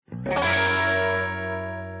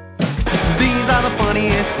These are the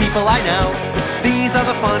funniest people I know. These are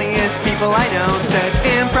the funniest people I know. Said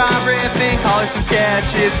improv, riffing, callers and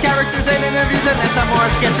sketches, characters and interviews, and then some more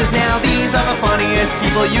sketches. Now these are the funniest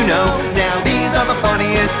people you know. Now these are the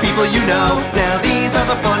funniest people you know. Now these are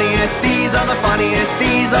the funniest, these are the funniest,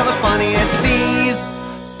 these are the funniest, these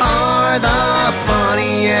are the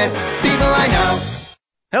funniest people I know.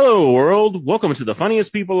 Hello, world. Welcome to the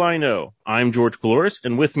funniest people I know. I'm George Caloris,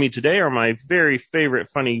 and with me today are my very favorite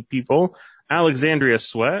funny people, Alexandria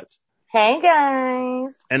Sweat. Hey,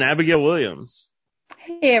 guys. And Abigail Williams.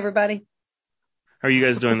 Hey, everybody. How are you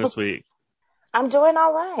guys doing this week? I'm doing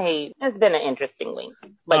all right. It's been an interesting week.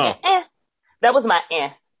 But that was my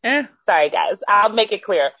Sorry, guys. I'll make it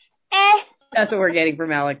clear. That's what we're getting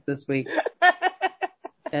from Alex this week.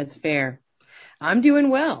 That's fair. I'm doing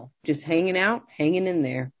well. Just hanging out, hanging in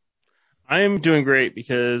there. I am doing great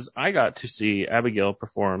because I got to see Abigail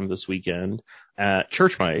perform this weekend at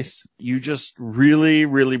Church Mice. You just really,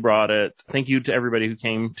 really brought it. Thank you to everybody who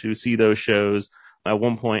came to see those shows. At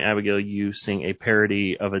one point, Abigail, you sing a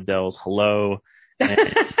parody of Adele's Hello, and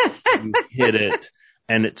you hit it,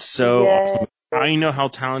 and it's so awesome. I know how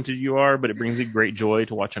talented you are, but it brings me great joy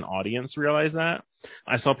to watch an audience realize that.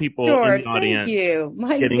 I saw people in the audience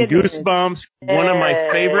getting goosebumps. One of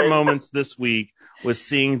my favorite moments this week was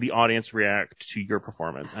seeing the audience react to your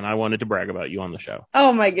performance, and I wanted to brag about you on the show.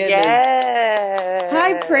 Oh, my goodness. Yes.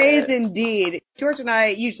 High praise indeed. George and I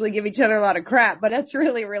usually give each other a lot of crap, but that's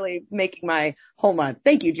really, really making my whole month.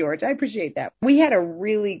 Thank you, George. I appreciate that. We had a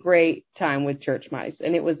really great time with Church Mice,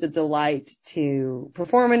 and it was a delight to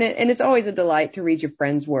perform in it, and it's always a delight to read your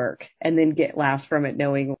friend's work and then get laughs from it,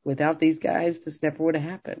 knowing without these guys, this never would have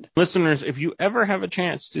happened. Listeners, if you ever have a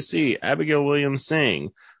chance to see Abigail Williams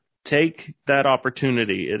sing, take that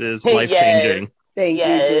opportunity. It is life-changing. Thank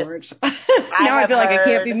you, George. Now I feel like I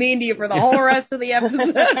can't be mean to you for the whole rest of the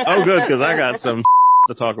episode. Oh, good, because I got some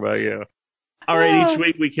to talk about you. All right, each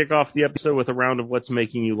week we kick off the episode with a round of what's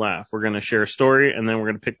making you laugh. We're going to share a story, and then we're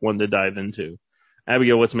going to pick one to dive into.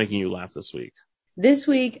 Abigail, what's making you laugh this week? This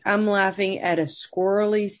week, I'm laughing at a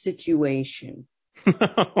squirrely situation.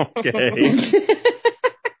 Okay.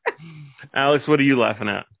 Alex, what are you laughing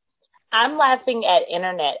at? I'm laughing at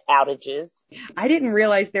internet outages. I didn't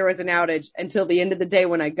realize there was an outage until the end of the day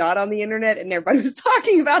when I got on the internet and everybody was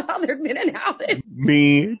talking about how there'd been an outage.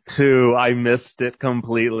 Me too. I missed it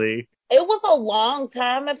completely. It was a long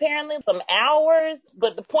time, apparently, some hours,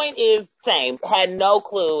 but the point is same. Had no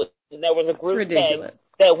clue. There was a group text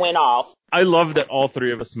that went off. I love that all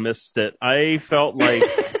three of us missed it. I felt like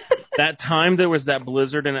that time there was that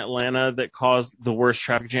blizzard in Atlanta that caused the worst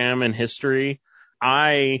traffic jam in history.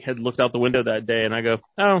 I had looked out the window that day and I go,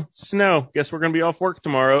 oh, snow. Guess we're going to be off work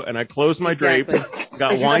tomorrow. And I closed my drapes,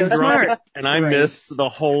 got wine drunk, and I missed the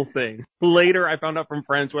whole thing. Later, I found out from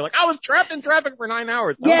friends who were like, I was trapped in traffic for 9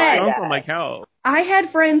 hours. I was on my couch. I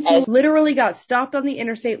had friends who literally got stopped on the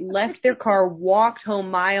interstate, left their car, walked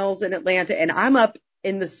home miles in Atlanta, and I'm up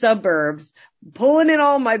in the suburbs, pulling in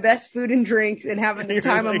all my best food and drinks and having the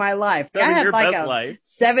time of my life. I had like a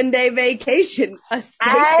 7-day vacation, a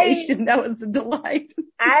staycation. That was a delight.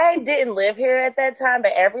 I didn't live here at that time,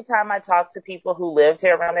 but every time I talk to people who lived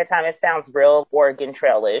here around that time, it sounds real Oregon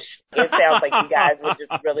Trail-ish. It sounds like you guys were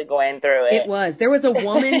just really going through it. It was. There was a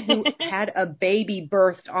woman who had a baby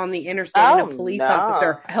birthed on the interstate and a police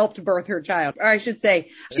officer helped birth her child. Or I should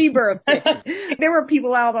say, she birthed it. There were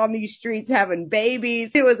people out on these streets having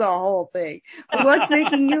babies. It was a whole thing. What's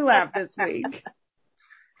making you laugh this week?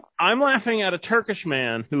 I'm laughing at a Turkish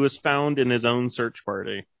man who was found in his own search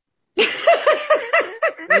party.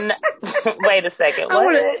 Wait a second. I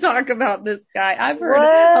want to talk about this guy. I've heard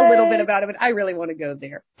a little bit about him, and I really want to go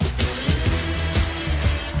there.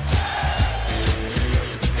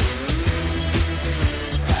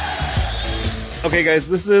 Okay, guys,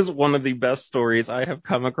 this is one of the best stories I have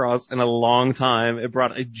come across in a long time. It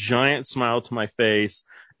brought a giant smile to my face.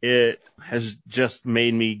 It has just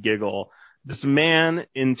made me giggle. This man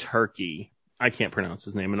in Turkey, I can't pronounce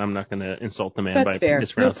his name, and I'm not going to insult the man by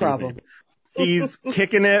mispronouncing his name. He's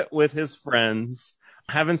kicking it with his friends,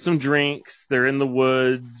 having some drinks. They're in the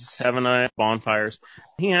woods, having bonfires.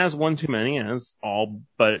 He has one too many, as all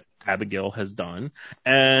but Abigail has done.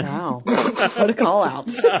 And wow. What a call out.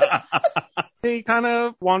 He kind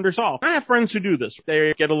of wanders off. I have friends who do this.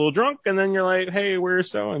 They get a little drunk, and then you're like, hey,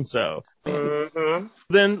 where's so-and-so? Mm-hmm.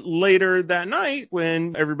 Then later that night,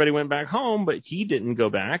 when everybody went back home, but he didn't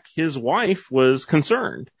go back, his wife was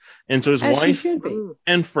concerned. And so his wife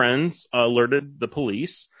and friends alerted the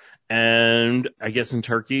police. And I guess in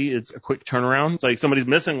Turkey, it's a quick turnaround. It's like somebody's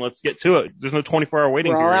missing. Let's get to it. There's no 24-hour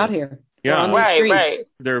waiting We're all period. out here. Yeah. We're on the streets.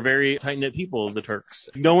 They're very tight-knit people, the Turks.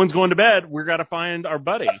 No one's going to bed. We've got to find our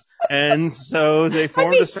buddy. And so they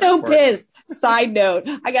formed I'd a be search so party. pissed. Side note,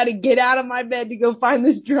 I got to get out of my bed to go find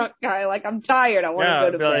this drunk guy. Like, I'm tired. I want to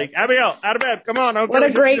go to be bed. like, Abigail, out of bed. Come on. Okay, What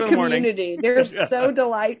a great in the morning. community. They're so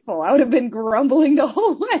delightful. I would have been grumbling the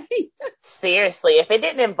whole way. Seriously, if it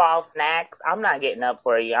didn't involve snacks, I'm not getting up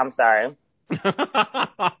for you. I'm sorry.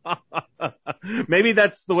 Maybe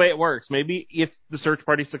that's the way it works. Maybe if the search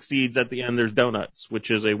party succeeds at the end, there's donuts,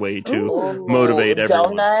 which is a way to motivate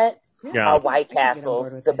everyone. Donuts, Yeah. White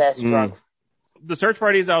Castles, the best drunk. The search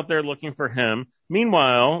party's out there looking for him.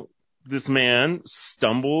 Meanwhile, this man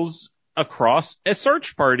stumbles across a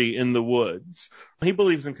search party in the woods. He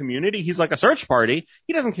believes in community. He's like, a search party?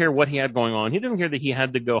 He doesn't care what he had going on. He doesn't care that he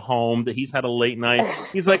had to go home, that he's had a late night.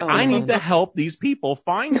 He's like, I need to help these people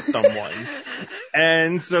find someone.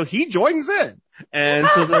 And so he joins in. And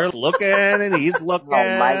so they're looking and he's looking.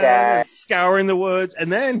 Oh my God. Scouring the woods.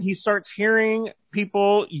 And then he starts hearing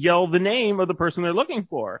people yell the name of the person they're looking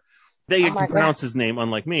for. They can pronounce his name,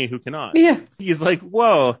 unlike me, who cannot. Yeah. He's like,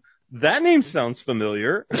 whoa, that name sounds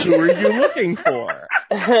familiar. Who are you looking for?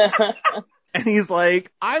 And he's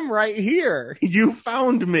like, I'm right here. You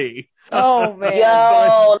found me. Oh, man.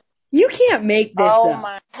 Yo. You can't make this up.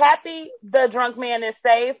 My. Happy the drunk man is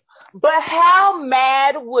safe. But how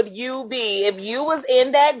mad would you be if you was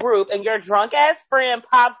in that group and your drunk ass friend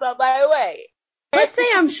pops up by the way? Let's say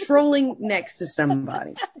I'm strolling next to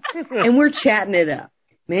somebody and we're chatting it up.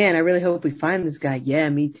 Man, I really hope we find this guy. Yeah,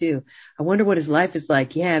 me too. I wonder what his life is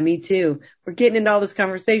like. Yeah, me too. We're getting into all this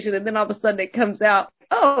conversation and then all of a sudden it comes out,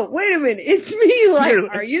 oh, wait a minute, it's me.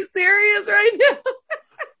 Like, are you serious right now?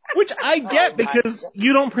 Which I get because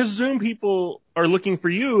you don't presume people are looking for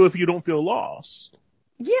you if you don't feel lost.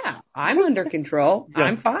 Yeah, I'm under control. Yeah.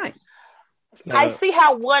 I'm fine. I see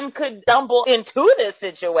how one could stumble into this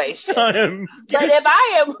situation. But if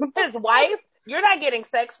I am his wife, you're not getting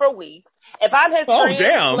sex for weeks. If I'm his friend,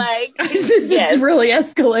 damn. like, this is really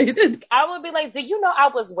escalated. I would be like, do you know I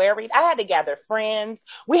was worried? I had to gather friends.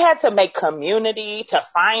 We had to make community to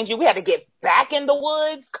find you. We had to get back in the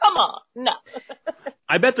woods. Come on. No.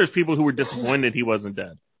 I bet there's people who were disappointed he wasn't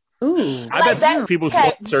dead. Ooh. I bet there's people who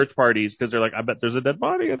go to search parties because they're like, I bet there's a dead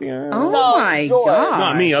body at the end. Oh, no, my George, God.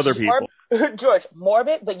 Not me, other people. George,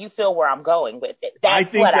 morbid, but you feel where I'm going with it. I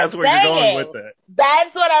think that's where you're going with it.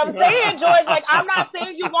 That's what I'm saying, George. Like, I'm not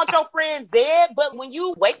saying you want your friend dead, but when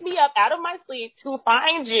you wake me up out of my sleep to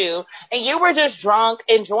find you and you were just drunk,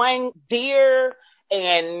 enjoying deer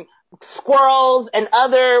and squirrels and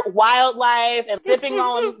other wildlife and sipping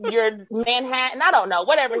on your Manhattan, I don't know,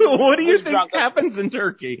 whatever. What do you think happens in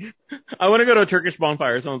Turkey? I want to go to a Turkish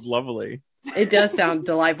bonfire. It sounds lovely. It does sound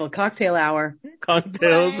delightful. Cocktail hour.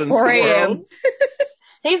 Cocktails and 4 a.m. squirrels.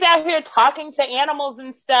 He's out here talking to animals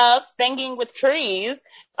and stuff, singing with trees.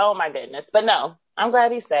 Oh my goodness. But no, I'm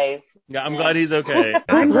glad he's safe. Yeah, I'm glad he's okay.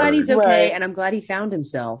 I'm glad he's okay, and I'm glad he found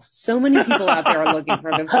himself. So many people out there are looking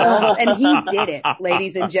for themselves, and he did it,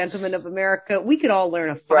 ladies and gentlemen of America. We could all learn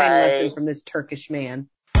a fine lesson from this Turkish man.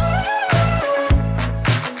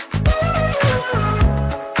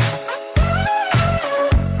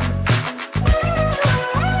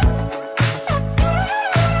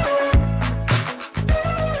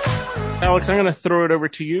 Alex, I'm going to throw it over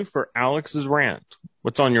to you for Alex's rant.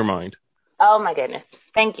 What's on your mind? Oh my goodness.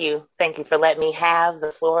 Thank you. Thank you for letting me have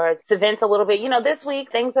the floor to vent a little bit. You know, this week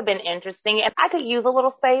things have been interesting and I could use a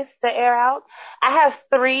little space to air out. I have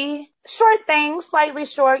 3 short things, slightly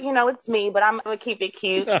short. You know, it's me, but I'm going to keep it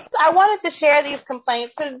cute. I wanted to share these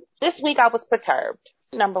complaints because this week I was perturbed.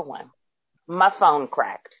 Number 1, my phone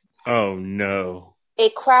cracked. Oh no.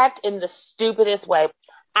 It cracked in the stupidest way.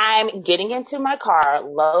 I'm getting into my car,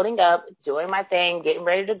 loading up, doing my thing, getting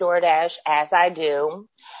ready to DoorDash as I do.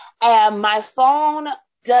 And my phone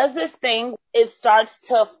does this thing. It starts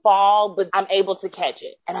to fall, but I'm able to catch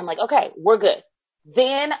it. And I'm like, okay, we're good.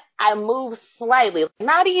 Then I move slightly,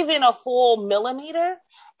 not even a full millimeter.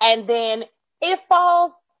 And then it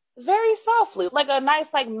falls very softly, like a nice,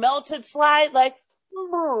 like melted slide, like,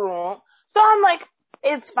 so I'm like,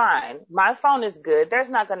 it's fine. My phone is good. There's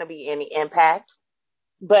not going to be any impact.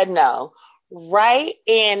 But no, right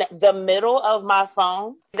in the middle of my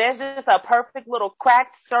phone, there's just a perfect little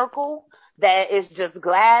cracked circle that is just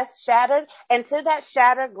glass shattered. And to that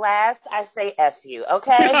shattered glass, I say F you,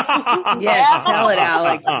 okay? Yes, tell it,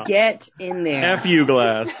 Alex. Get in there. F you,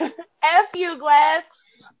 glass. F you, glass.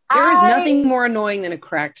 There is nothing more annoying than a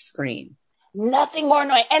cracked screen. Nothing more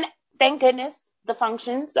annoying. And thank goodness the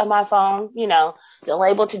functions of my phone, still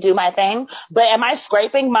able to do my thing. But am I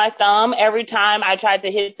scraping my thumb every time I try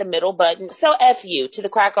to hit the middle button? So F you to the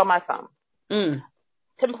crack on my thumb.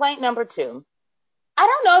 Complaint number 2. I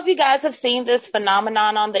don't know if you guys have seen this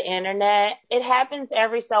phenomenon on the internet. It happens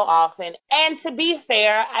every so often. And to be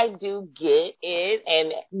fair, I do get it,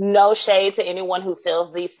 and no shade to anyone who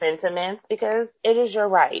feels these sentiments because it is your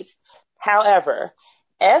right. However,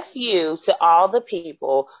 F you to all the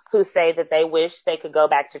people who say that they wish they could go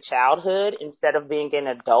back to childhood instead of being in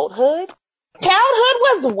adulthood.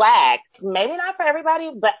 Childhood was whack. Maybe not for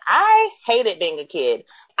everybody, but I hated being a kid.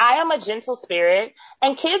 I am a gentle spirit,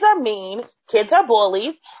 and kids are mean. Kids are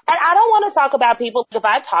bullies. And I don't want to talk about people. If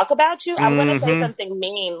I talk about you, I'm going to say something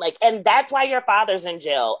mean, and that's why your father's in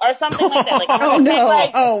jail or something like that. I'm going to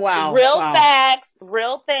say real facts,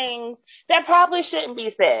 real things that probably shouldn't be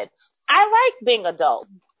said. I like being adult.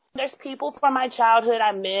 There's people from my childhood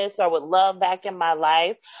I miss or would love back in my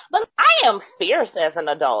life, but I am fierce as an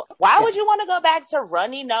adult. Why would you want to go back to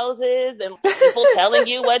runny noses and people telling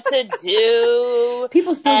you what to do?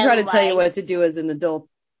 People still try to tell you what to do as an adult.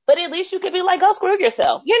 But at least you could be like, go screw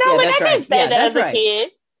yourself. I didn't say that as a kid.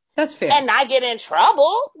 That's fair. And not get in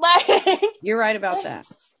trouble. You're right about that.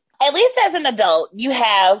 At least as an adult, you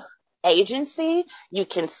have agency. You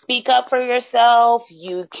can speak up for yourself.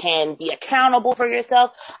 You can be accountable for yourself.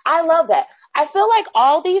 I love that. I feel like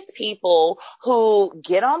all these people who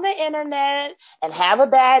get on the internet and have a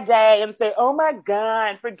bad day and say, oh my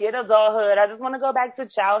God, forget adulthood. I just want to go back to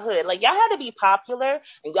childhood. Y'all had to be popular,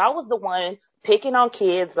 and y'all was the one picking on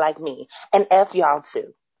kids like me, and F y'all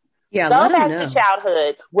too. Yeah, go back to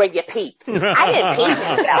childhood where you peaked. I didn't peak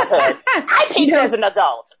in childhood. I peaked as an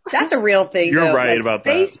adult. That's a real thing. You're right about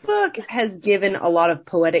that. Facebook has given a lot of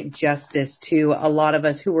poetic justice to a lot of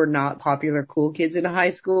us who were not popular cool kids in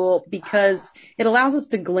high school, because it allows us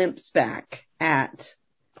to glimpse back at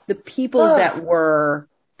the people that were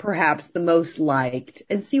perhaps the most liked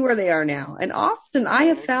and see where they are now. And often I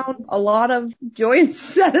have found a lot of joy and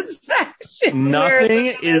satisfaction.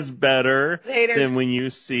 Nothing is better than when you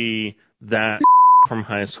see that from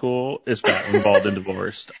high school is fat and bald and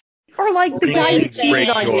divorced. Or like the guy who cheated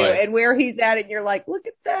on you and where he's at, and you're like, look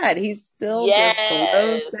at that. He's still just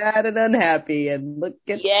so sad and unhappy, and look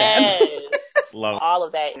at that. Love all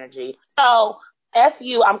of that energy. So, F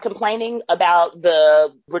you, I'm complaining about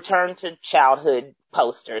the return to childhood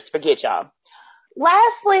posters. Forget y'all.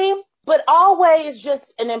 Lastly, but always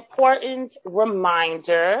just an important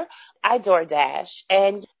reminder, I DoorDash,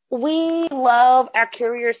 and we love our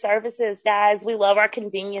courier services, guys. We love our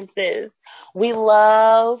conveniences. We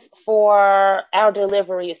love for our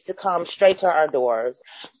deliveries to come straight to our doors.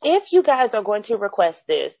 If you guys are going to request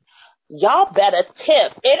this, y'all better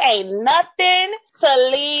tip. It ain't nothing to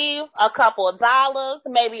leave a couple of dollars,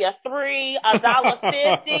 maybe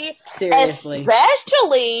 $1.50. Seriously.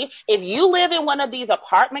 Especially if you live in one of these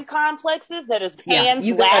apartment complexes that is Pan's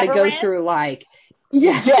you gotta Labyrinth. go through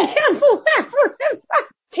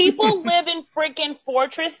People live in freaking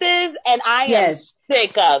fortresses, and I am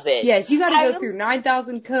sick of it. Yes, you gotta go through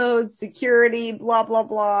 9,000 codes, security, blah, blah,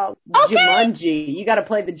 blah. Okay. Jumanji. You gotta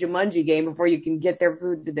play the Jumanji game before you can get their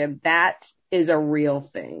food to them. That is a real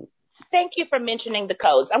thing. Thank you for mentioning the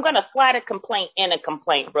codes. I'm gonna slide a complaint in a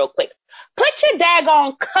complaint real quick. Put your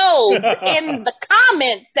daggone codes in the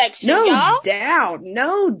comment section, y'all.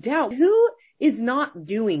 No doubt. Who is not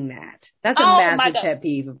doing that? That's a massive pet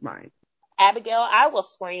peeve of mine. Abigail, I will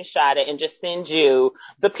screenshot it and just send you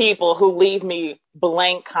the people who leave me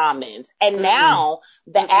blank comments. And now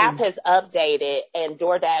the app has updated, and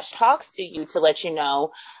DoorDash talks to you to let you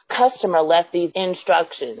know customer left these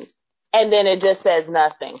instructions. And then it just says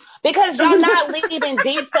nothing. Because y'all not leaving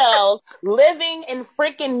details, living in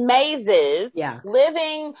freaking mazes,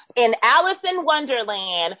 living in Alice in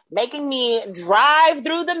Wonderland, making me drive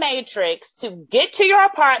through the Matrix to get to your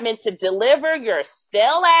apartment to deliver your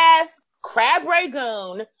stale ass crab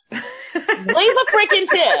ragoon. Leave a freaking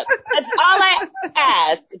tip. That's all I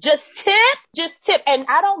ask. Just tip. And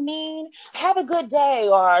I don't mean have a good day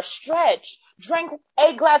or stretch, drink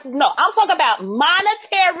 8 glasses. No, I'm talking about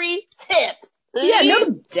monetary tips. Yeah,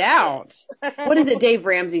 no doubt. What is it Dave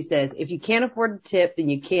Ramsey says? If you can't afford to tip, then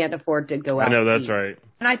you can't afford to go out. I know, to that's eat. right.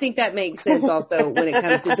 And I think that makes sense also when it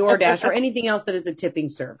comes to DoorDash or anything else that is a tipping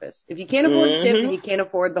service. If you can't afford to tip, then you can't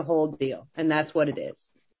afford the whole deal. And that's what it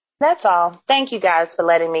is. That's all. Thank you guys for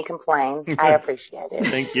letting me complain. I appreciate it.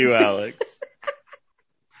 Thank you, Alex.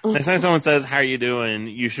 Next time someone says, how are you doing?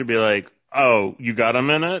 You should be like, oh, you got a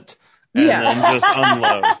minute? And then just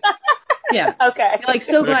unload. Yeah. Okay. You're like,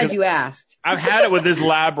 so glad you asked. I've had it with this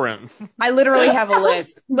labyrinth. I literally have a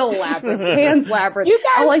list. The labyrinth. Pan's labyrinth. You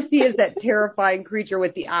guys- All I see is that terrifying creature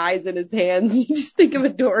with the eyes in his hands. You just think of a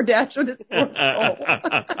DoorDash with his poor soul.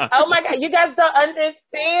 Oh my God, you guys don't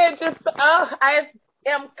understand. I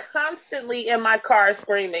am constantly in my car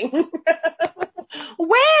screaming.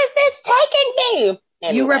 Where is this taking me?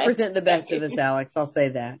 Anyway. You represent the best of us, Alex. I'll say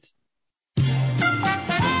that.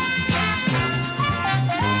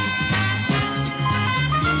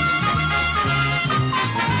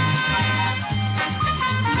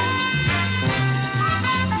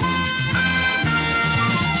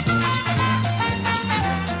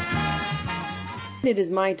 It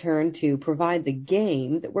is my turn to provide the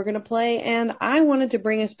game that we're going to play, and I wanted to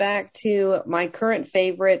bring us back to my current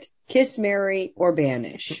favorite, Kiss, Marry, or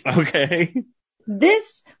Banish. Okay.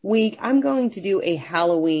 This week, I'm going to do a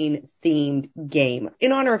Halloween-themed game.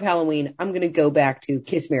 In honor of Halloween, I'm going to go back to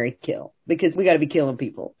Kiss, Marry, Kill, because we got to be killing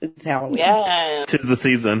people. It's Halloween. Yeah. 'Tis the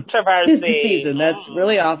season. Controversy. It's the season. That's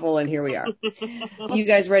really awful, and here we are. You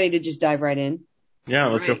guys ready to just dive right in? Yeah,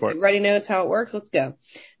 let's go for it. Everybody knows how it works? Let's go.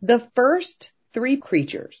 The first 3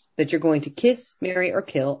 creatures that you're going to kiss, marry, or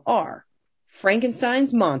kill are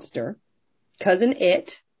Frankenstein's monster, Cousin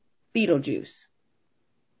It, Beetlejuice.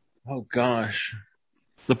 Oh, gosh.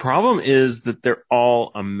 The problem is that they're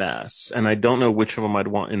all a mess, and I don't know which of them I'd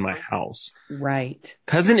want in my house. Right.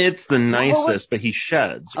 Cousin It's the nicest, but he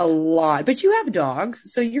sheds. A lot. But you have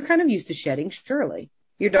dogs, so you're kind of used to shedding, surely.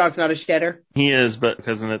 Your dog's not a shedder? He is, but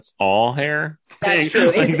Cousin It's all hair. That's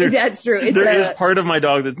true. That's true. There is part of my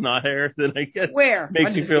dog that's not hair that I guess Where?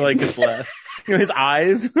 makes me feel like it's less. His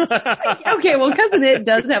eyes. Okay, well, Cousin It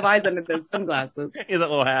does have eyes under those sunglasses. He has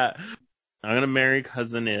that little hat. I'm going to marry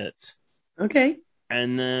Cousin It. Okay.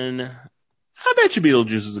 And then I bet you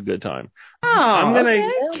Beetlejuice is a good time. Oh, I'm going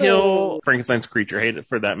to okay. kill Frankenstein's creature. Hate it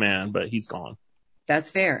for that man, but he's gone. That's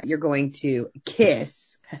fair. You're going to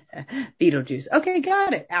kiss Beetlejuice. Okay,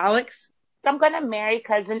 got it. Alex? I'm going to marry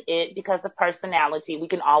Cousin It because of personality. We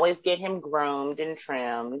can always get him groomed and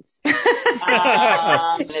trimmed.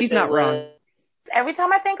 She's not wrong. Every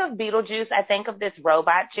time I think of Beetlejuice, I think of this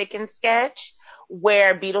Robot Chicken sketch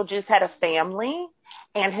where Beetlejuice had a family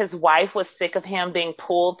and his wife was sick of him being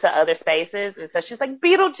pulled to other spaces. And so she's like,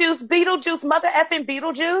 Beetlejuice, Beetlejuice, mother effing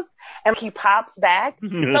Beetlejuice. And he pops back.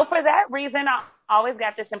 So for that reason, I always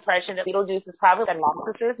got this impression that Beetlejuice is probably a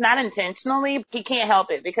narcissist, not intentionally. He can't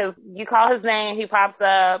help it because you call his name, he pops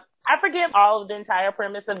up. I forget all of the entire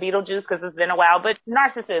premise of Beetlejuice because it's been a while, but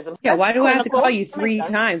narcissism. Yeah, why do I have to call you 3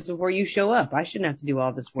 times before you show up? I shouldn't have to do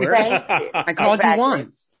all this work. Thank you. I called you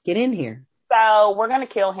once. Get in here. So we're going to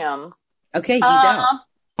kill him. Okay, he's out.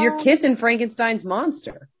 You're kissing Frankenstein's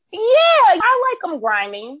monster. Yeah, I like him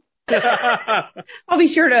grimy. I'll be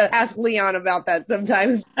sure to ask Leon about that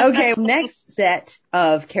sometime. Okay, next set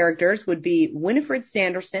of characters would be Winifred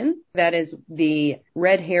Sanderson. That is the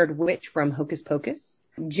red-haired witch from Hocus Pocus.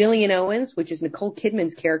 Gillian Owens, which is Nicole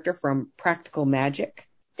Kidman's character from Practical Magic.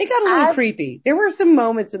 It got a little creepy. There were some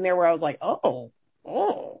moments in there where I was like, oh.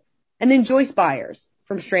 And then Joyce Byers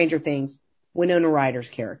from Stranger Things, Winona Ryder's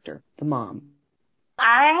character, the mom.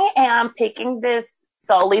 I am picking this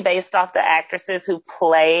solely based off the actresses who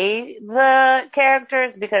play the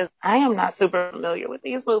characters because I am not super familiar with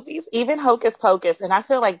these movies, even Hocus Pocus, and I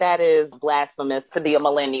feel like that is blasphemous to be a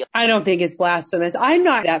millennial. I don't think it's blasphemous. I'm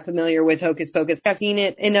not that familiar with Hocus Pocus. I've seen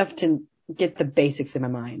it enough to get the basics in my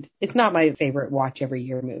mind. It's not my favorite watch every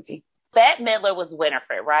year movie. Bette Midler was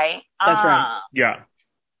Winifred, right? That's right. Yeah.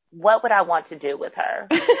 What would I want to do with her?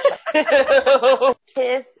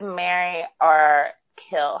 Kiss, marry, or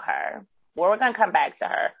kill her? Well, we're going to come back to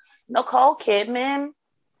her. Nicole Kidman,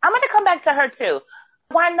 I'm going to come back to her too.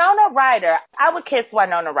 Winona Ryder, I would kiss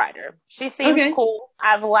Winona Ryder. She seems cool.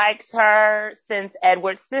 I've liked her since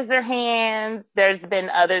Edward Scissorhands. There's been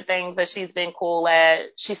other things that she's been cool at.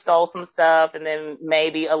 She stole some stuff and then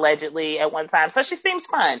maybe allegedly at one time. So she seems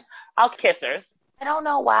fun. I'll kiss her. I don't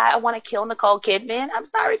know why I want to kill Nicole Kidman. I'm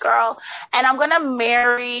sorry, girl. And I'm going to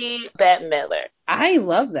marry Bette Midler. I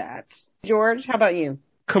love that. George, how about you?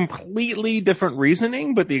 Completely different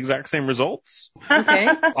reasoning, but the exact same results. Okay.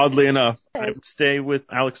 Oddly enough, I would stay with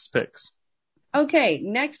Alex's picks. Okay,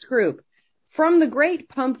 next group. From the Great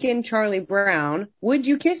Pumpkin, Charlie Brown, would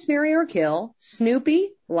you kiss, marry, or kill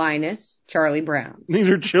Snoopy, Linus, Charlie Brown? These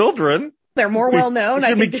are children. They're more well known. You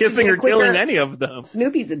shouldn't be kissing or killing any of them.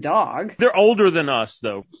 Snoopy's a dog. They're older than us,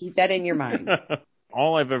 though. Keep that in your mind.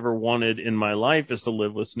 All I've ever wanted in my life is to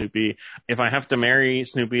live with Snoopy. If I have to marry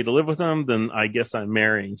Snoopy to live with him, then I guess I'm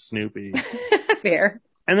marrying Snoopy. Fair.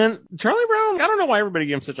 And then Charlie Brown, I don't know why everybody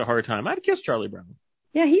gave him such a hard time. I'd kiss Charlie Brown.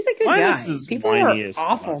 Yeah, he's a good Linus guy. is People whiny are as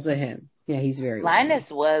awful fuck. to him. Yeah, he's very whiny. Linus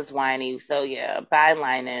was whiny, so yeah, bye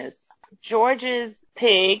Linus. George's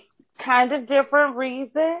pig, kind of different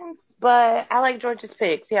reasons, but I like George's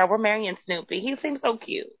pigs. Yeah, we're marrying Snoopy. He seems so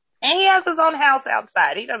cute. And he has his own house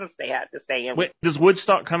outside. He doesn't have to stay in. Wait, does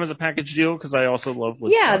Woodstock come as a package deal? Because I also love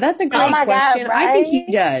Woodstock. Yeah, that's a great Oh my question. God, right? I think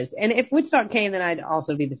he does. And if Woodstock came, then I'd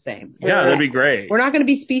also be the same. Yeah, that'd be great. We're not going to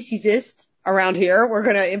be speciesists around here. We're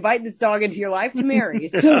going to invite this dog into your life to marry.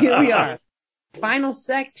 So here we are. Final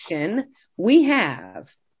section, we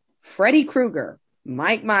have Freddy Krueger,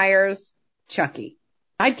 Mike Myers, Chucky.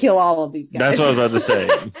 I'd kill all of these guys. That's what I was about to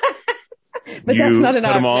say. But you that's not an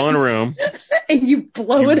put them all in a room. And you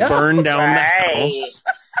blow it up. Burn down Right. the house.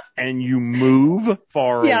 And you move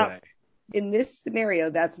far away. In this scenario,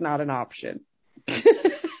 that's not an option.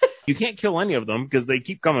 You can't kill any of them because they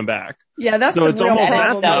keep coming back. Yeah, that's So the it's real almost problem.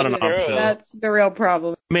 that's not an True. option. That's the real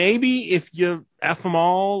problem. Maybe if you F them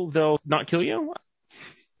all, they'll not kill you.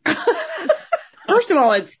 First of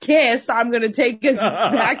all, it's Kiss. I'm going to take us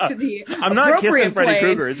back to the I'm not appropriate kissing Freddy plane.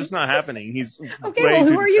 Krueger. It's just not happening. He's Okay, way well,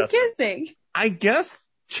 too who are you disgusting. kissing? I guess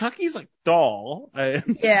Chucky's like doll. Yeah,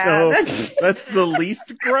 So that's the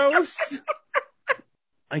least gross.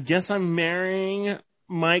 I guess I'm marrying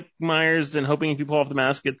Mike Myers and hoping if you pull off the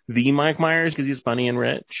mask, it's the Mike Myers because he's funny and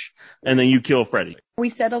rich. And then you kill Freddy. we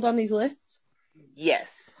settled on these lists? Yes.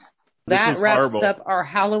 This That was wraps horrible. up our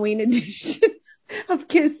Halloween edition of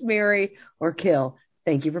Kiss, Marry, or Kill.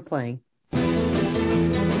 Thank you for playing.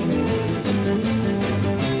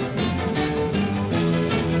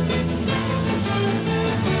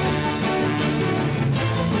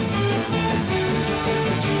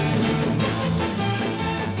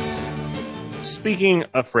 Speaking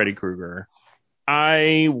of Freddy Krueger,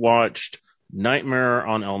 I watched Nightmare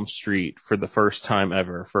on Elm Street for the first time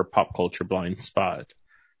ever for Pop Culture Blind Spot.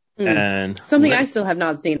 And Something I still have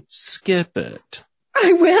not seen. skip it.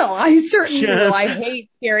 I will. I certainly will. Just- I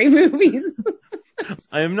hate scary movies.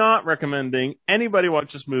 I am not recommending anybody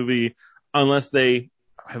watch this movie unless they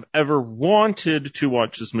have ever wanted to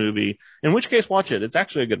watch this movie, in which case watch it. It's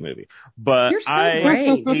actually a good movie. But You're so I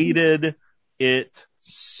brave. hated it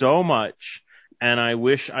so much, and I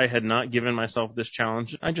wish I had not given myself this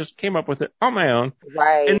challenge. I just came up with it on my own.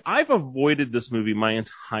 Right. And I've avoided this movie my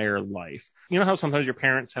entire life. You know how sometimes your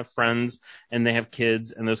parents have friends and they have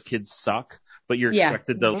kids and those kids suck, but you're Yeah.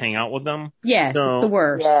 expected to hang out with them? Yes, No. it's the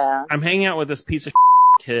worst. Yeah. I'm hanging out with this piece of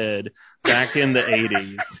kid back in the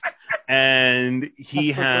 80s, and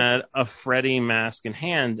he had a Freddy mask in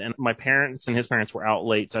hand, and my parents and his parents were out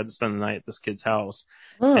late, so I had to spend the night at this kid's house.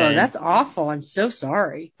 Oh, And- that's awful. I'm so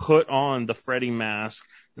sorry. Put on the Freddy mask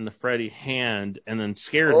and the Freddy hand, and then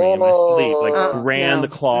scared me in my sleep. Like ran no. the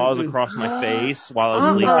claws Mm-mm. across my face while I was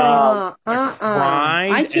sleeping.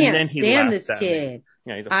 I and can't then he stand laughed this at me. kid.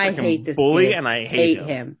 Yeah, he's a I freaking hate this bully, kid. and I hate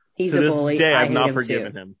him. He's to a this bully. day, I I've hate not him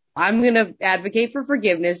forgiven too. him. I'm going to advocate for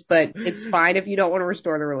forgiveness, but it's fine if you don't want to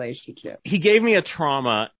restore the relationship. He gave me a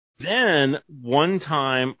trauma. Then one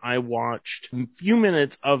time I watched a few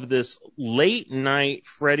minutes of this late night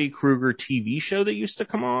Freddy Krueger TV show that used to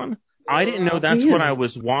come on. I didn't know that's what I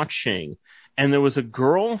was watching. And there was a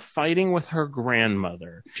girl fighting with her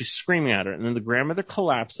grandmother. She's screaming at her, and then the grandmother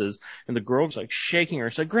collapses, and the girl's like shaking her.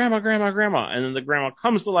 She's like, "Grandma, grandma, grandma." And then the grandma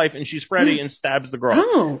comes to life, and she's Freddy and stabs the girl.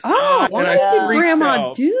 Oh, And why I did freaked Grandma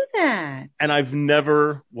out. do that? And I've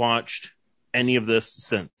never watched any of this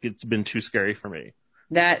since. It's been too scary for me.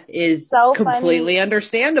 That is So completely funny.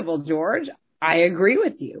 understandable, George. I agree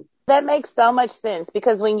with you. That makes so much sense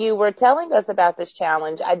because when you were telling us about this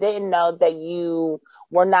challenge, I didn't know that you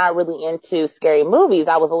were not really into scary movies.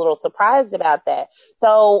 I was a little surprised about that.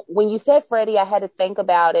 So when you said Freddy, I had to think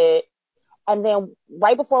about it. And then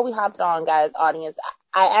right before we hopped on, guys, audience,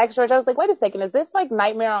 I asked George, I was like, wait a second, is this like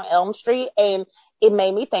Nightmare on Elm Street? And it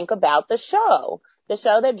made me think about the show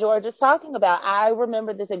that George is talking about. I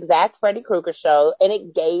remember this exact Freddy Krueger show, and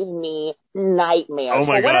it gave me nightmares. Oh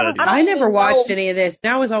my For whatever- God. don't I never even watched know- any of this,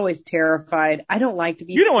 and I was always terrified. I don't like to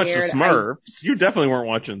be You didn't watch the scared. Smurfs. You definitely weren't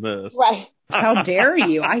watching this. Right. How dare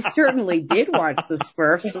you? I certainly did watch the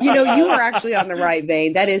Smurfs. You know, you were actually on the right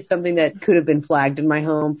vein. That is something that could have been flagged in my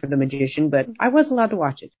home for the magician, but I was allowed to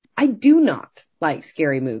watch it. I do not like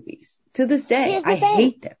scary movies. To this day, Here's the I thing.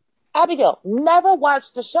 hate them. Abigail, never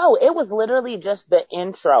watched the show. It was literally just the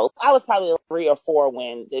intro. I was probably 3 or 4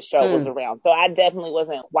 when this show was around, so I definitely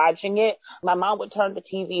wasn't watching it. My mom would turn the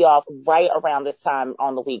TV off right around this time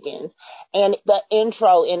on the weekends. And the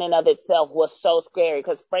intro in and of itself was so scary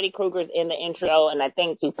because Freddy Krueger's in the intro, and I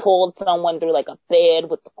think he pulled someone through like a bed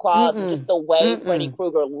with the claws, and just the way Freddy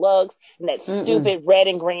Krueger looks, and that stupid red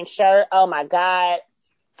and green shirt. Oh my God.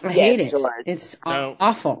 I hate it. George. It's No.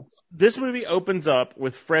 awful. This movie opens up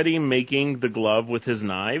with Freddy making the glove with his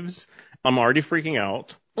knives. I'm already freaking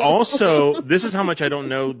out. Also, this is how much I don't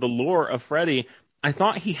know the lore of Freddy. I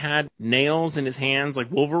thought he had nails in his hands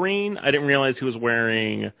like Wolverine. I didn't realize he was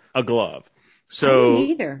wearing a glove. So, I didn't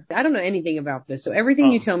either. I don't know anything about this, so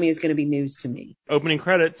everything you tell me is going to be news to me. Opening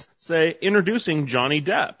credits say, introducing Johnny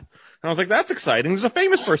Depp. And I was like, that's exciting. There's a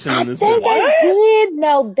famous person in this movie. I did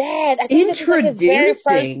know that. I think this was like his very first.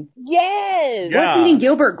 Introducing? Yes. Yeah. What's Eating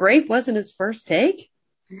Gilbert Grape wasn't his first take?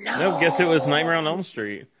 No, guess it was Nightmare on Elm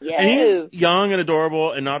Street. Yes. And he's young and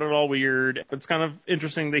adorable and not at all weird. It's kind of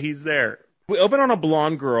interesting that he's there. We open on a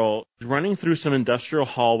blonde girl running through some industrial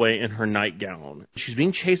hallway in her nightgown. She's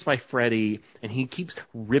being chased by Freddy, and he keeps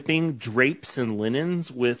ripping drapes and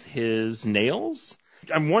linens with his nails.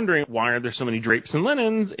 I'm wondering, why are there so many drapes and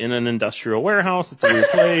linens in an industrial warehouse? It's a weird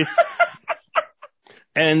place.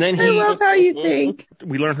 And then I love how you think.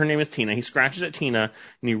 We learn her name is Tina. He scratches at Tina,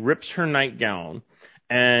 and he rips her nightgown.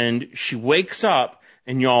 And she wakes up,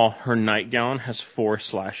 and y'all, her nightgown has 4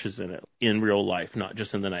 slashes in it in real life, not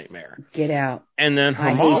just in the nightmare. Get out. And then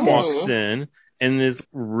her mom walks in and is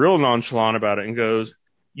real nonchalant about it and goes,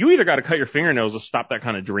 you either got to cut your fingernails or stop that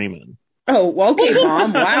kind of dreaming. Oh, well, okay,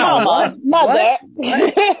 Mom. Wow. Mother.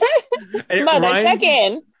 It Mother, check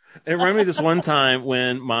in. It reminded me of this one time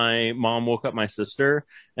when my mom woke up my sister,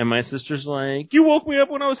 and my sister's like, you woke me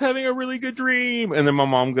up when I was having a really good dream. And then my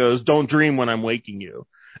mom goes, don't dream when I'm waking you.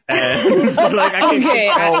 And she's like, I can't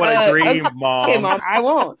control what I dream, Mom. Okay, Mom, I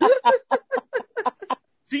won't.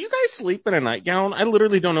 Do you guys sleep in a nightgown? I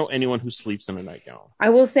literally don't know anyone who sleeps in a nightgown. I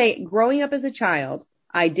will say, growing up as a child,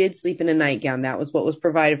 I did sleep in a nightgown. That was what was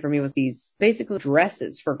provided for me, was these basically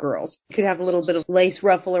dresses for girls. You could have a little bit of lace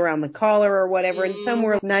ruffle around the collar or whatever, and some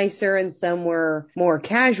were nicer and some were more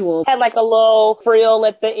casual. Had like a little frill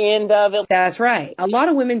at the end of it. That's right. A lot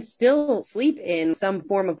of women still sleep in some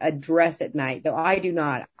form of a dress at night, though I do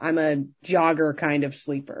not. I'm a jogger kind of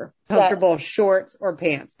sleeper. Comfortable shorts or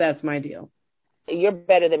pants. That's my deal. You're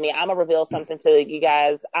better than me. I'm going to reveal something to you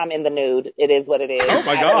guys. I'm in the nude. It is what it is. Oh,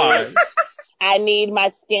 my God. I need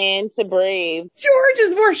my skin to breathe. George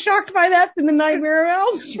is more shocked by that than the Nightmare of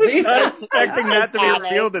Elm Street. I'm expecting that to be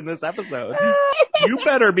revealed in this episode. You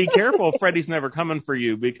better be careful. Freddy's never coming for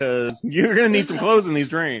you, because you're going to need some clothes in these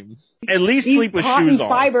dreams. At least These sleep with cotton shoes on.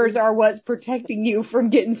 fibers are what's protecting you from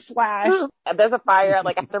getting slashed. If there's a fire,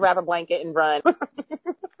 like I have to wrap a blanket and run.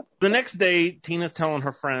 The next day, Tina's telling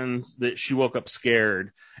her friends that she woke up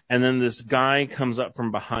scared. And then this guy comes up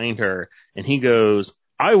from behind her, and he goes,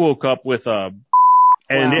 I woke up with a,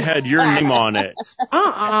 and it had your name on it.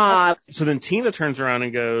 So then Tina turns around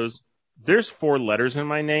and goes, there's 4 letters in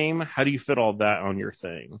my name. How do you fit all that on your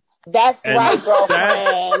thing? That's And right,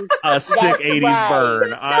 girlfriend. a sick 80s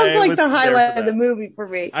burn. Sounds like the highlight of the movie for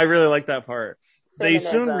me. I really like that part. They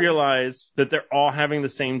soon Feminism. realize that they're all having the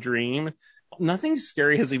same dream. Nothing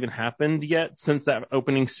scary has even happened yet since that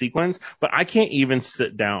opening sequence, but I can't even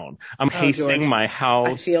sit down. I'm pacing George. my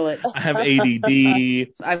house. I feel it. I have ADD.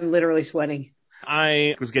 I'm literally sweating.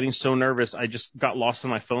 I was getting so nervous, I just got lost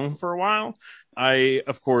on my phone for a while. I,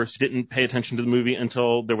 of course, didn't pay attention to the movie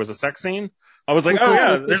until there was a sex scene. I was like, oh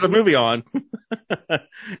yeah, there's a movie on.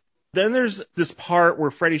 Then there's this part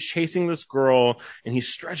where Freddy's chasing this girl, and he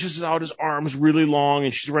stretches out his arms really long,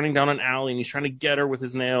 and she's running down an alley, and he's trying to get her with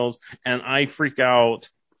his nails, and I freak out.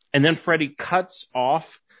 And then Freddy cuts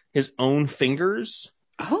off his own fingers.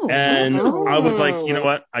 And I was like, you know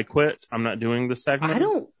what? I quit. I'm not doing this segment. I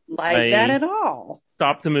don't like that at all.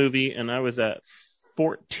 Stopped the movie, and I was at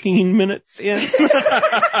 14 minutes in.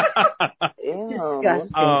 It's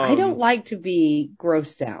disgusting. I don't like to be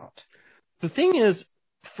grossed out. The thing is,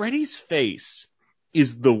 Freddy's face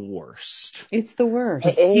is the worst. It's the worst.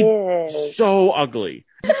 It is. He's so ugly.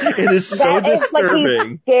 It is so disturbing. Like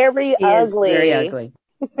he's scary ugly. Very ugly.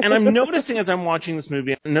 And I'm noticing as I'm watching this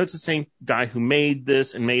movie, I know it's the same guy who made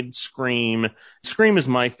this and made Scream. Scream is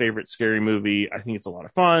my favorite scary movie. I think it's a lot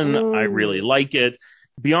of fun. I really like it.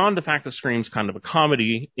 Beyond the fact that Scream's kind of a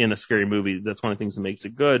comedy in a scary movie, that's one of the things that makes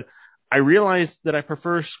it good. I realized that I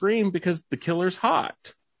prefer Scream because the killer's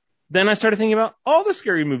hot. Then I started thinking about all the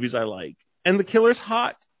scary movies I like, and the killer's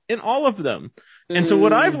hot in all of them. And so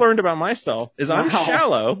what I've learned about myself is I'm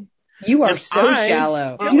shallow. You are so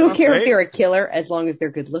shallow. You don't care if they're a killer as long as they're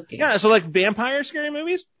good looking. Yeah, so like vampire scary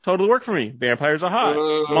movies, totally work for me. Vampires are hot.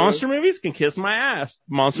 Monster movies can kiss my ass.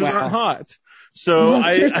 Monsters aren't hot. So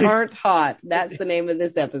Monsters aren't hot. That's the name of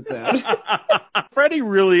this episode. Freddy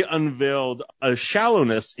really unveiled a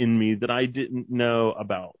shallowness in me that I didn't know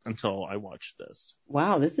about until I watched this.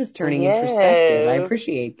 Wow, this is turning introspective. I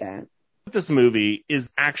appreciate that. This movie is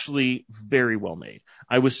actually very well made.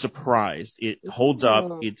 I was surprised. It holds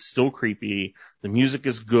up. It's still creepy. The music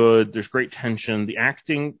is good. There's great tension. The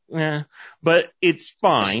acting, but it's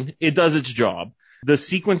fine. It does its job. The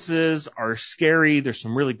sequences are scary. There's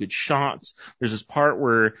some really good shots. There's this part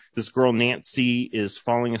where this girl, Nancy, is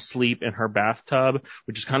falling asleep in her bathtub,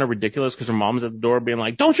 which is kind of ridiculous because her mom's at the door being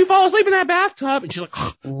like, don't you fall asleep in that bathtub. And she's like,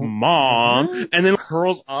 Mom. And then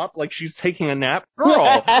curls up like she's taking a nap. Girl,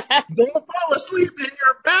 don't fall asleep in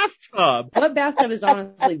your bathtub. What bathtub is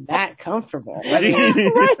honestly that comfortable? I mean,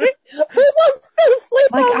 Right? Who wants to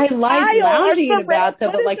sleep like, on I like tile or lounging in a something?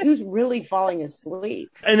 bathtub, but like, who's really falling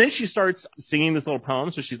asleep? And then she starts singing this little poem.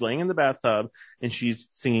 So she's laying in the bathtub and she's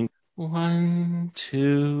singing, 1,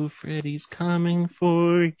 2, Freddy's coming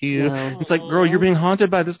for you. No. It's like, girl, you're being haunted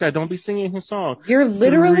by this guy. Don't be singing his song. You're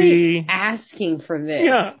literally 3. asking for this.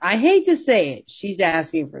 Yeah. I hate to say it. She's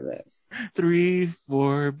asking for this. 3,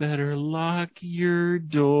 4, better lock your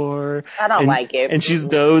door. I don't like it. And she's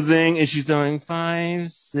dozing and she's doing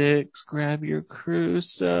 5, 6, grab your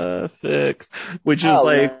crucifix, which is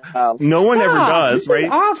no one ever does, this right?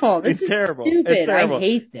 Is awful. This It's is terrible. Stupid. It's terrible. I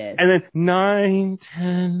hate this. And then 9,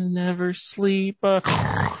 10, never sleep.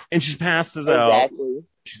 And she passes out. Exactly.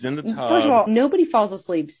 She's in the tub. First of all, nobody falls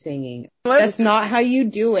asleep singing. That's not how you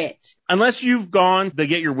do it. Unless you've gone, they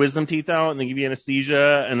get your wisdom teeth out and they give you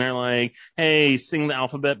anesthesia and they're like, hey, sing the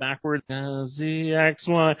alphabet backwards. Z, X,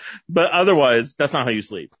 Y. But otherwise, that's not how you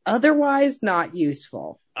sleep. Otherwise, not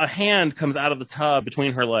useful. A hand comes out of the tub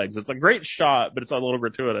between her legs. It's a great shot, but it's a little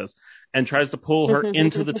gratuitous, and tries to pull her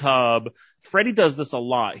into the tub. Freddy does this a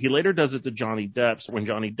lot. He later does it to Johnny Depp. So when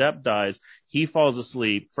Johnny Depp dies, he falls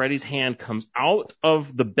asleep. Freddy's hand comes out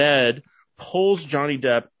of the bed, pulls Johnny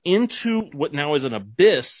Depp into what now is an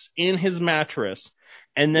abyss in his mattress.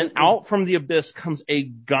 And then out from the abyss comes a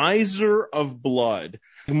geyser of blood.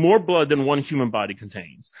 More blood than one human body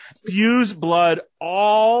contains. Spews blood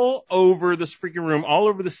all over this freaking room, all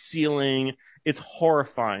over the ceiling. It's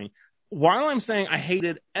horrifying. While I'm saying I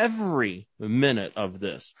hated every minute of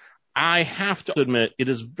this, I have to admit it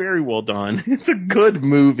is very well done. It's a good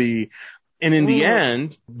movie. And in the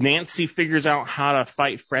end, Nancy figures out how to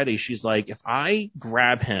fight Freddy. She's like, if I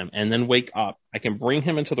grab him and then wake up, I can bring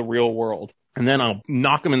him into the real world and then I'll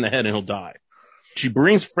knock him in the head and he'll die. She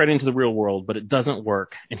brings Freddy into the real world, but it doesn't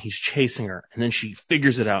work, and he's chasing her. And then she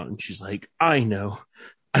figures it out, and she's like, I know.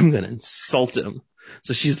 I'm going to insult him.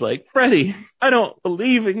 So she's like, Freddy, I don't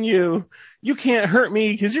believe in you. You can't hurt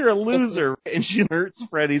me because you're a loser. And she hurts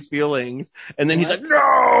Freddy's feelings. And then he's like,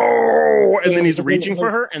 no! And then he's reaching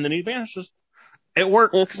for her, and then he vanishes. It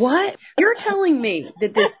works. What? You're telling me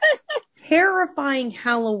that this terrifying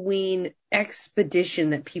Halloween expedition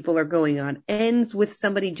that people are going on ends with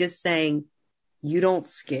somebody just saying, you don't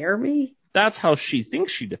scare me? That's how she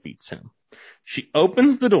thinks she defeats him. She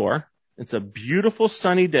opens the door. It's a beautiful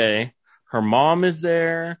sunny day. Her mom is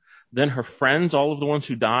there. Then her friends, all of the ones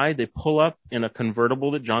who died, they pull up in a convertible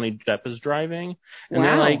that Johnny Depp is driving. And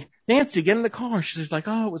they're like, Nancy, get in the car. She's like,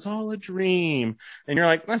 oh, it was all a dream. And you're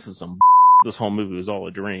like, this is some this whole movie was all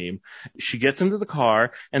a dream. She gets into the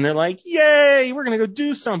car and they're like, yay, we're going to go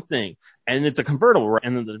do something. And it's a convertible,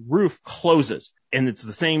 and then the roof closes and it's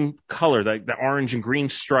the same color, like the orange and green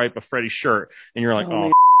stripe of Freddy's shirt. And you're like,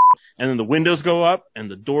 oh, and then the windows go up and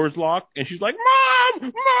the doors lock and she's like,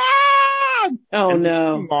 Mom! Oh, and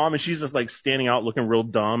no. Mom, and she's just like standing out looking real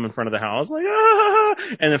dumb in front of the house, like, ah!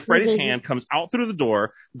 And then Freddy's hand comes out through the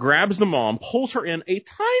door, grabs the mom, pulls her in a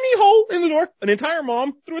tiny hole in the door, an entire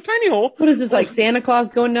mom through a tiny hole. What is this, like Santa Claus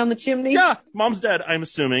going down the chimney? Yeah, mom's dead, I'm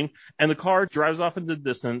assuming. And the car drives off into the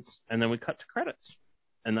distance, and then we cut to credits.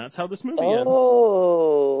 And that's how this movie ends.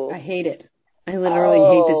 I hate it. I literally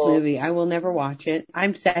hate this movie. I will never watch it.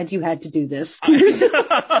 I'm sad you had to do this to yourself.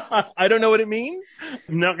 I don't know what it means.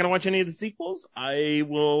 I'm not going to watch any of the sequels. I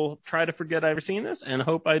will try to forget I ever seen this and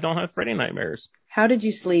hope I don't have Freddy nightmares. How did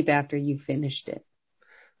you sleep after you finished it?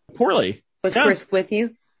 Poorly. Was Chris with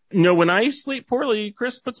you? No, when I sleep poorly,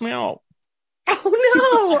 Chris puts me out. Oh,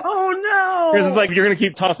 no. Oh, no. Chris is like, you're going to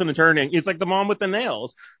keep tossing and turning. It's like the mom with the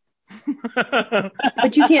nails.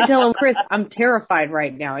 But you can't tell him, Chris, I'm terrified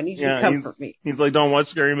right now. I need you to comfort me. He's like, don't watch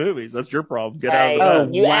scary movies. That's your problem. Get out of bed. Oh,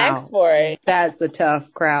 you asked for it. That's a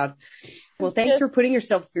tough crowd. Well, thanks for putting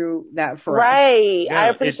yourself through that for us. Right. Yeah, I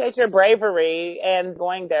appreciate your bravery and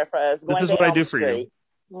going there for us. This is what I do for you.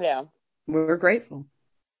 Yeah. We're grateful.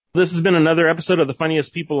 This has been another episode of The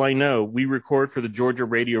Funniest People I Know. We record for the Georgia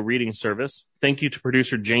Radio Reading Service. Thank you to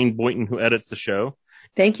producer Jane Boynton, who edits the show.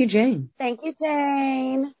 Thank you, Jane. Thank you,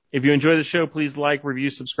 Jane. If you enjoy the show, please like, review,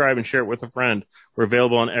 subscribe, and share it with a friend. We're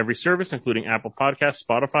available on every service, including Apple Podcasts,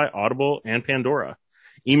 Spotify, Audible, and Pandora.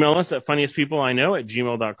 Email us at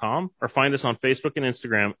funniestpeopleiknow@gmail.com or find us on Facebook and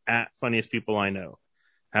Instagram at funniestpeopleiknow.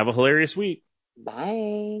 Have a hilarious week.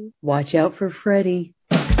 Bye. Watch out for Freddie.